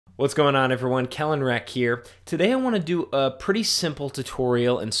What's going on, everyone? Kellan Reck here. Today I want to do a pretty simple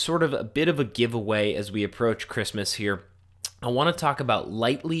tutorial and sort of a bit of a giveaway as we approach Christmas here. I want to talk about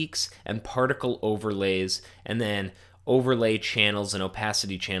light leaks and particle overlays, and then overlay channels and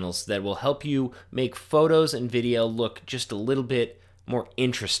opacity channels that will help you make photos and video look just a little bit more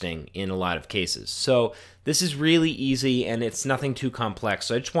interesting in a lot of cases. So this is really easy and it's nothing too complex.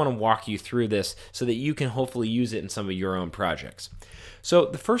 So I just want to walk you through this so that you can hopefully use it in some of your own projects. So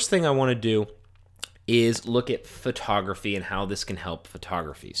the first thing I want to do is look at photography and how this can help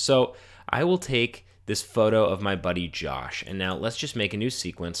photography. So I will take this photo of my buddy Josh, and now let's just make a new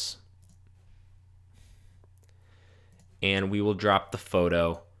sequence. And we will drop the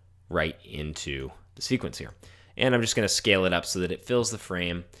photo right into the sequence here. And I'm just going to scale it up so that it fills the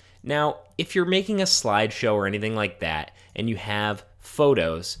frame. Now, if you're making a slideshow or anything like that, and you have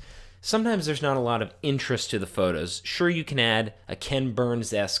photos, sometimes there's not a lot of interest to the photos. Sure, you can add a Ken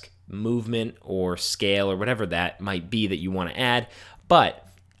Burns-esque movement or scale or whatever that might be that you want to add, but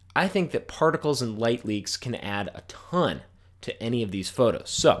I think that particles and light leaks can add a ton to any of these photos.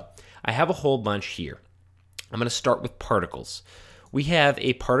 So I have a whole bunch here. I'm going to start with particles. We have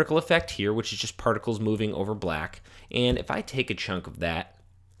a particle effect here, which is just particles moving over black. And if I take a chunk of that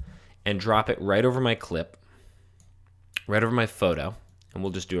and drop it right over my clip, right over my photo, and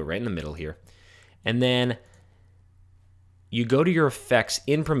we'll just do it right in the middle here. And then you go to your effects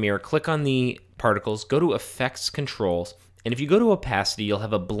in Premiere, click on the particles, go to effects controls, and if you go to opacity, you'll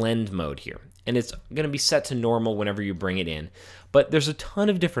have a blend mode here. And it's going to be set to normal whenever you bring it in. But there's a ton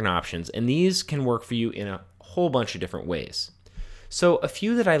of different options, and these can work for you in a whole bunch of different ways. So a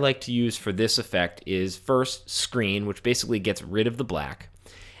few that I like to use for this effect is first screen, which basically gets rid of the black,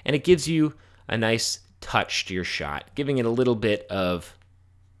 and it gives you a nice touch to your shot, giving it a little bit of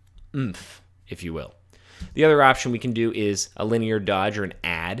oomph, if you will. The other option we can do is a linear dodge or an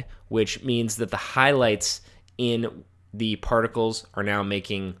add, which means that the highlights in the particles are now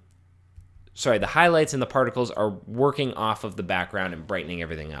making, the highlights in the particles are working off of the background and brightening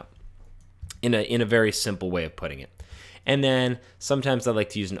everything up in a very simple way of putting it. And then sometimes I like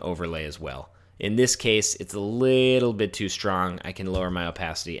to use an overlay as well. In this case, it's a little bit too strong. I can lower my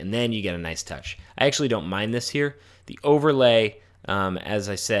opacity, and then you get a nice touch. I actually don't mind this here. The overlay, as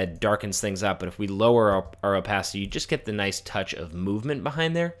I said, darkens things up, but if we lower our opacity, you just get the nice touch of movement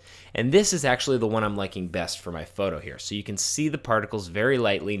behind there. And this is actually the one I'm liking best for my photo here. So you can see the particles very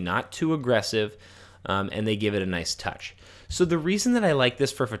lightly, not too aggressive, and they give it a nice touch. So the reason that I like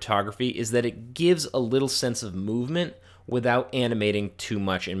this for photography is that it gives a little sense of movement without animating too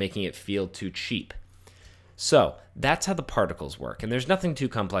much and making it feel too cheap. So that's how the particles work, and there's nothing too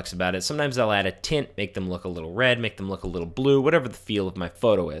complex about it. Sometimes I'll add a tint, make them look a little red, make them look a little blue, whatever the feel of my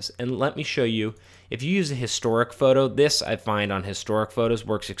photo is. And let me show you, if you use a historic photo, this I find on historic photos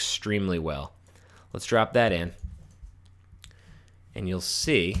works extremely well. Let's drop that in, and you'll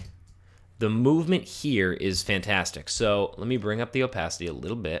see the movement here is fantastic. So let me bring up the opacity a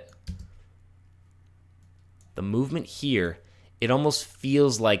little bit. The movement here, it almost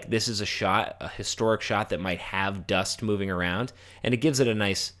feels like this is a shot, a historic shot that might have dust moving around, and it gives it a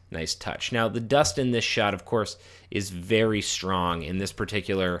nice touch. Now, the dust in this shot, of course, is very strong in this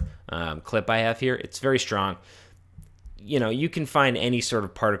particular clip I have here. It's very strong. You know, you can find any sort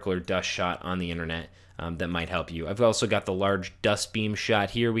of particle or dust shot on the internet that might help you. I've also got the large dust beam shot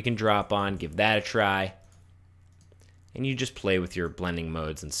here we can drop on, give that a try. And you just play with your blending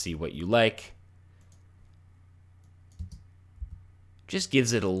modes and see what you like. Just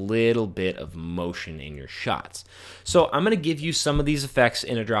gives it a little bit of motion in your shots. So I'm going to give you some of these effects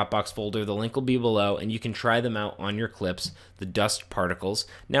in a Dropbox folder. The link will be below, and you can try them out on your clips, the dust particles.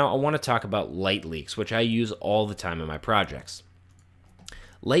 Now I want to talk about light leaks, which I use all the time in my projects.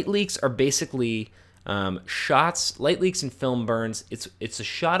 Light leaks are basically shots, light leaks and film burns. It's a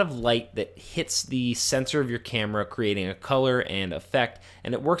shot of light that hits the sensor of your camera, creating a color and effect,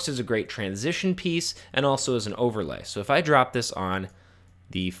 and it works as a great transition piece and also as an overlay. So if I drop this on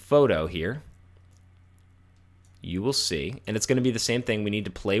the photo here, you will see, and it's going to be the same thing. We need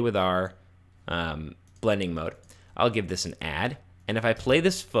to play with our blending mode. I'll give this an add, and if I play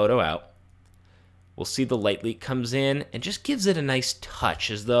this photo out, we'll see the light leak comes in and just gives it a nice touch,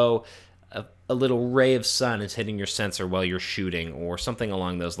 as though a little ray of sun is hitting your sensor while you're shooting or something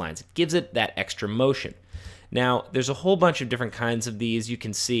along those lines. It gives it that extra motion. Now, there's a whole bunch of different kinds of these. You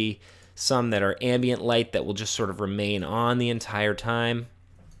can see some that are ambient light that will just sort of remain on the entire time.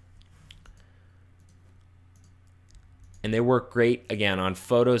 And they work great, again, on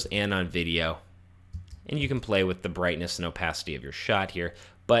photos and on video. And you can play with the brightness and opacity of your shot here.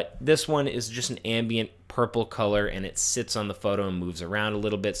 but this one is just an ambient purple color, and it sits on the photo and moves around a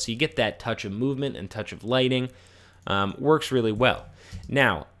little bit, so you get that touch of movement and touch of lighting. Works really well.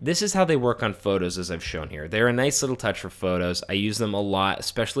 Now, this is how they work on photos, as I've shown here. They're a nice little touch for photos. I use them a lot,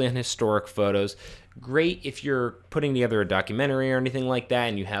 especially on historic photos. Great if you're putting together a documentary or anything like that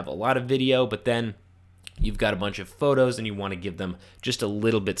and you have a lot of video, but then you've got a bunch of photos and you want to give them just a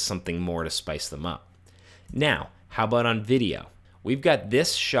little bit something more to spice them up. Now, how about on video? We've got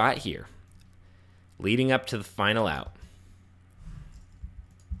this shot here leading up to the final out.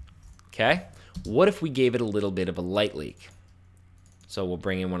 Okay? What if we gave it a little bit of a light leak? So we'll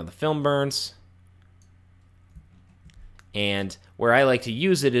bring in one of the film burns. And where I like to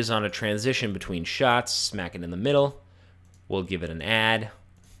use it is on a transition between shots, smack it in the middle. We'll give it an add.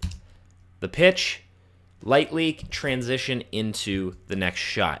 The pitch, light leak, transition into the next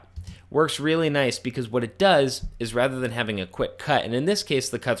shot. Works really nice because what it does is rather than having a quick cut, and in this case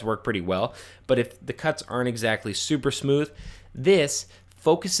the cuts work pretty well, but if the cuts aren't exactly super smooth, this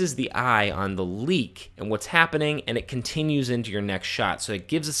focuses the eye on the leak and what's happening, and it continues into your next shot. So it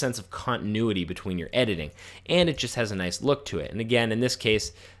gives a sense of continuity between your editing, and it just has a nice look to it. And again, in this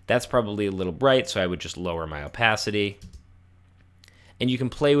case, that's probably a little bright, so I would just lower my opacity. And you can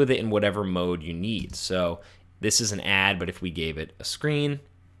play with it in whatever mode you need. So this is an add, but if we gave it a screen,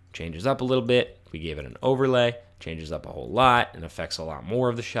 changes up a little bit. If we gave it an overlay, changes up a whole lot and affects a lot more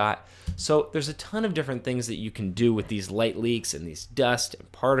of the shot. So there's a ton of different things that you can do with these light leaks and these dust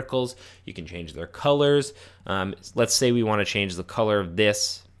and particles. You can change their colors. Let's say we want to change the color of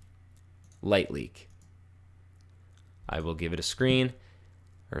this light leak. I will give it a screen,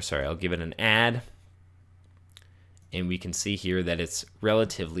 or sorry, I'll give it an add. And we can see here that it's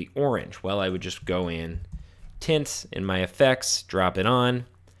relatively orange. Well, I would just go in tint in my effects, drop it on,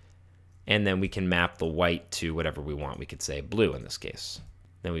 and then we can map the white to whatever we want. We could say blue in this case.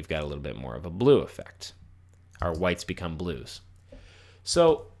 Then we've got a little bit more of a blue effect. Our whites become blues.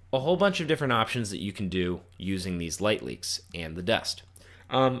 So a whole bunch of different options that you can do using these light leaks and the dust.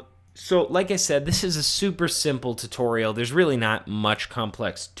 So like I said, this is a super simple tutorial. There's really not much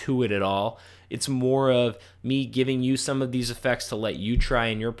complex to it at all. It's more of me giving you some of these effects to let you try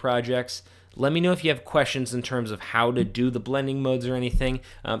in your projects. Let me know if you have questions in terms of how to do the blending modes or anything.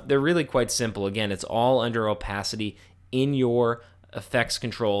 They're really quite simple. Again, it's all under opacity in your effects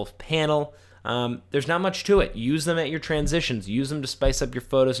control panel. There's not much to it. Use them at your transitions. Use them to spice up your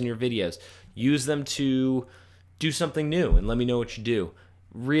photos and your videos. Use them to do something new and let me know what you do.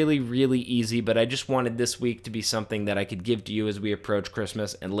 Really, really easy, but I just wanted this week to be something that I could give to you as we approach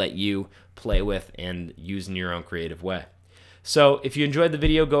Christmas and let you play with and use in your own creative way. So if you enjoyed the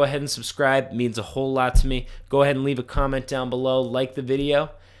video, go ahead and subscribe. It means a whole lot to me. Go ahead and leave a comment down below, like the video,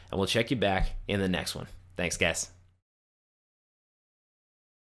 and we'll check you back in the next one. Thanks, guys.